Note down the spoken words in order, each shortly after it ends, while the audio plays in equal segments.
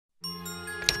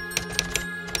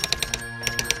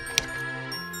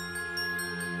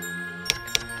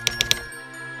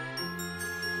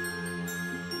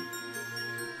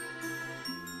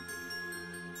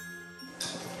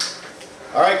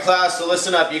Alright class, so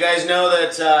listen up. You guys know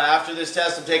that after this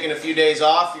test I'm taking a few days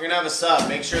off. You're going to have a sub.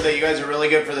 Make sure that you guys are really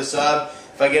good for the sub.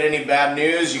 If I get any bad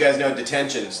news, you guys know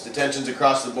detentions. Detentions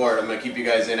across the board. I'm going to keep you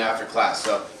guys in after class.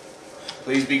 So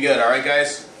please be good, alright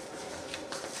guys?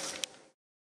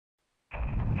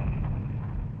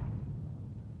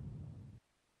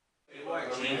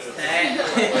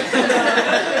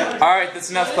 Alright,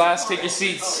 that's enough class. Take your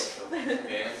seats.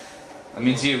 That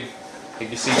means you. Take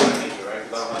your seats.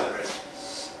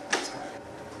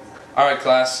 Alright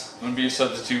class, I'm going to be your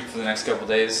substitute for the next couple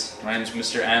days. My name's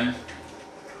Mr. M.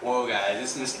 Whoa guys,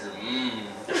 this is Mr.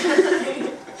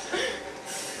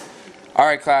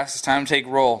 Alright class, it's time to take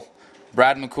roll.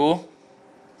 Brad McCool.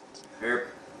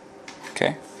 Here.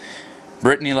 Okay.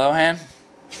 Brittany Lohan.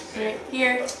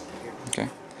 Here. Okay.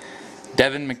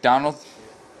 Devin McDonald.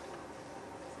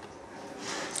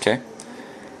 Okay.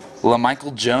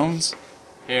 LaMichael Jones.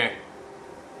 Here.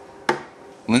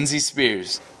 Lindsay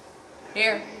Spears.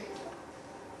 Here.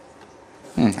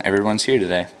 Everyone's here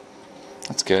today.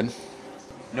 That's good.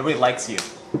 Nobody likes you.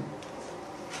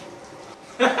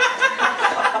 Hey,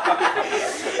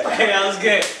 that was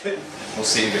good. We'll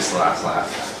see who gets the last laugh.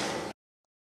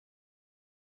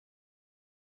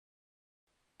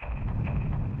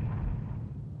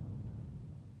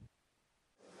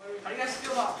 How do you guys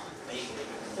feel about bacon?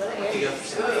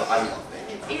 I love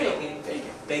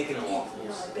bacon. Bacon and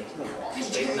waffles. Bacon and waffles.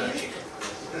 Bacon and chicken.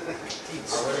 Dude,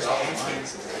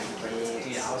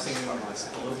 I was thinking about my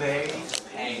blueberry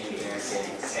pancakes.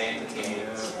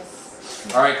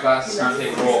 Alright class, it's time to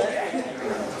take roll.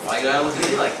 Why you gotta look at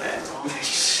me like that?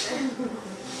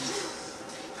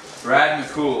 Brad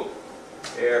McCool.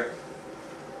 Here.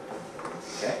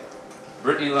 Okay.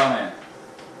 Brittany Lohan.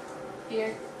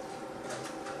 Here.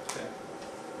 Okay.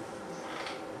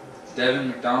 Devin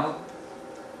McDonald.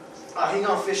 Hang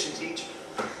on, fish and teach.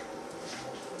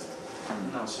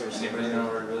 No, seriously. Anybody know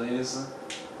where it really is?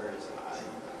 Where is it?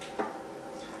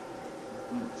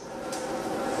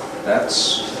 That's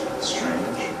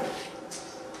strange.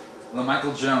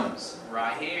 LaMichael Jones.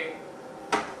 Right here.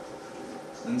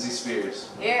 Lindsay Spears.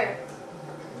 Here.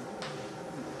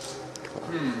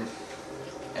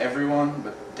 Everyone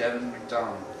but Devin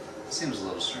McDonald. Seems a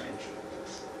little strange.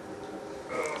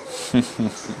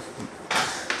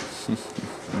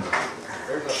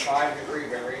 There's a 5-degree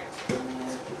variant.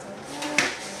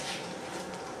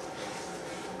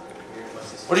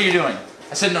 What are you doing?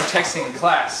 I said no texting in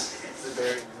class.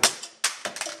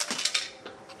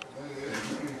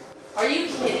 Are you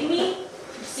kidding me?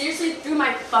 You seriously threw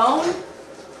my phone?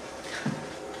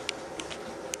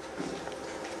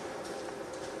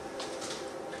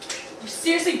 You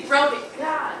seriously broke it.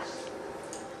 Gosh.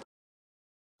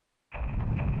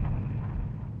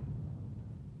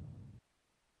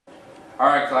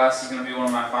 Alright class, this is going to be one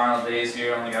of my final days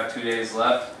here. I only got 2 days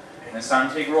left. And it's time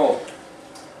to take roll.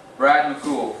 Brad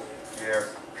McCool. Here.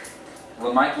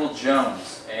 LaMichael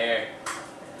Jones. Here.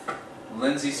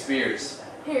 Lindsay Spears.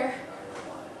 Here.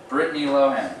 Brittany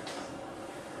Lohan.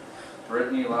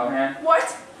 Brittany Lohan.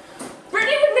 What?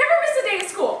 Brittany would never miss a day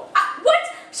of school. What?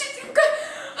 It's murder,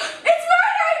 I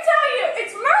tell you!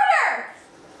 It's murder!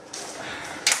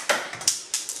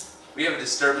 We have a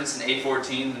disturbance in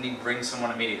A14. We need to bring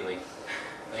someone immediately.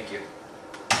 Thank you.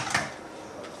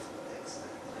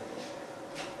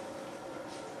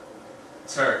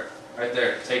 It's her. Right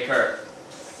there. Take her.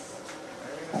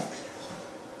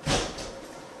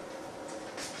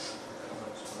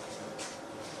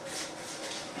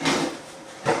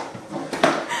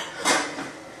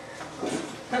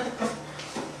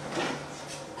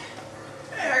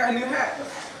 Hey, I got a new hat.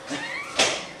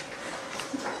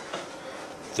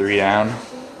 3 down.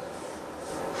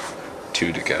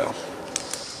 2 to go.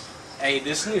 Hey,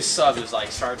 this new sub is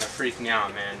like starting to freak me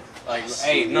out, man. Like,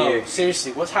 hey, no,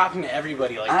 seriously, what's happening to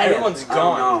everybody? Like, everyone's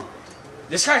gone.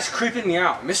 This guy's creeping me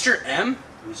out. Mr. M?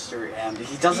 Mr. M.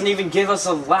 He doesn't even give us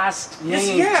a last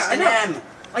name. Yes, yeah, I know. M.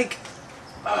 Like,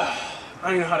 I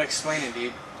don't even know how to explain it,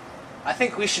 dude. I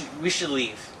think we should leave. We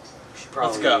should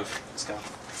probably Let's go. leave. Let's go.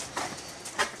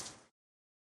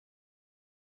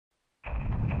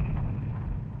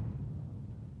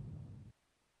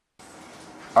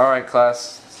 Alright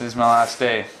class, this is my last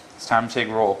day. It's time to take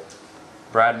roll.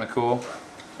 Brad McCool.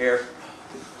 Here.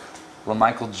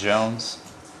 LaMichael Jones.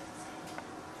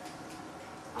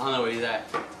 I don't know where he's at.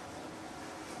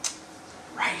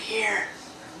 Right here.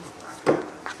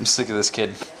 I'm sick of this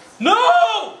kid.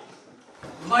 No!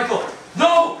 Michael,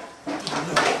 no!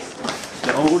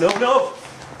 No, no, no!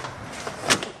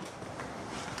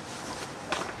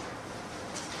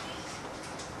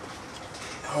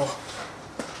 No.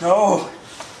 No!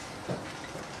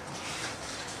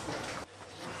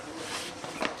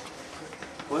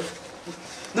 What?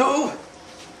 No!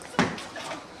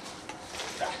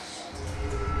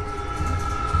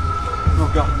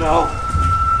 Oh God, no!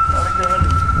 Not again!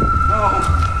 No!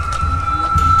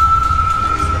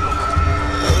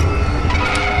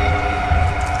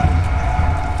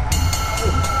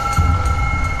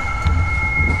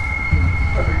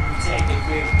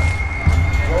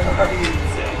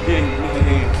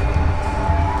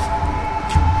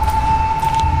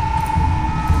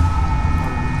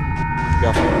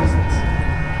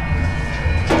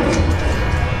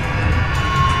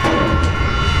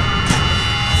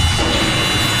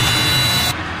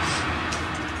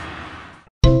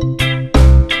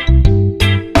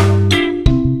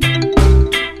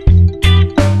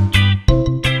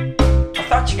 I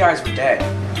thought you guys were dead.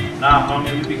 Nah,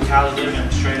 homie, we be Cali living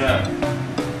straight up.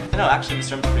 No, actually,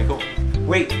 this room's pretty cool.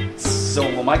 Wait,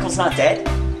 so Michael's not dead?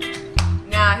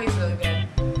 Nah, he's really good.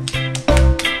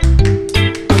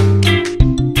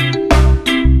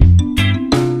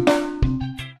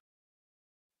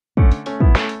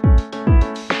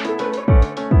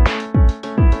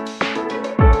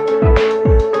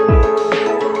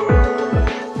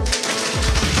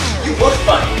 You look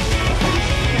funny.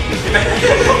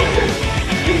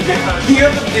 You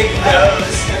have a big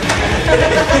nose.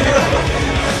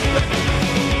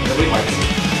 Nobody likes you.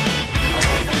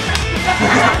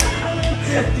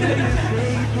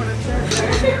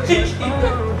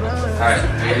 Alright,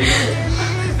 ready?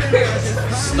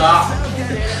 Stop.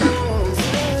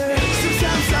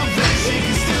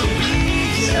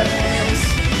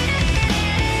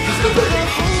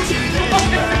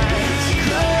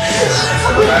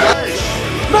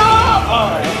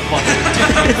 No!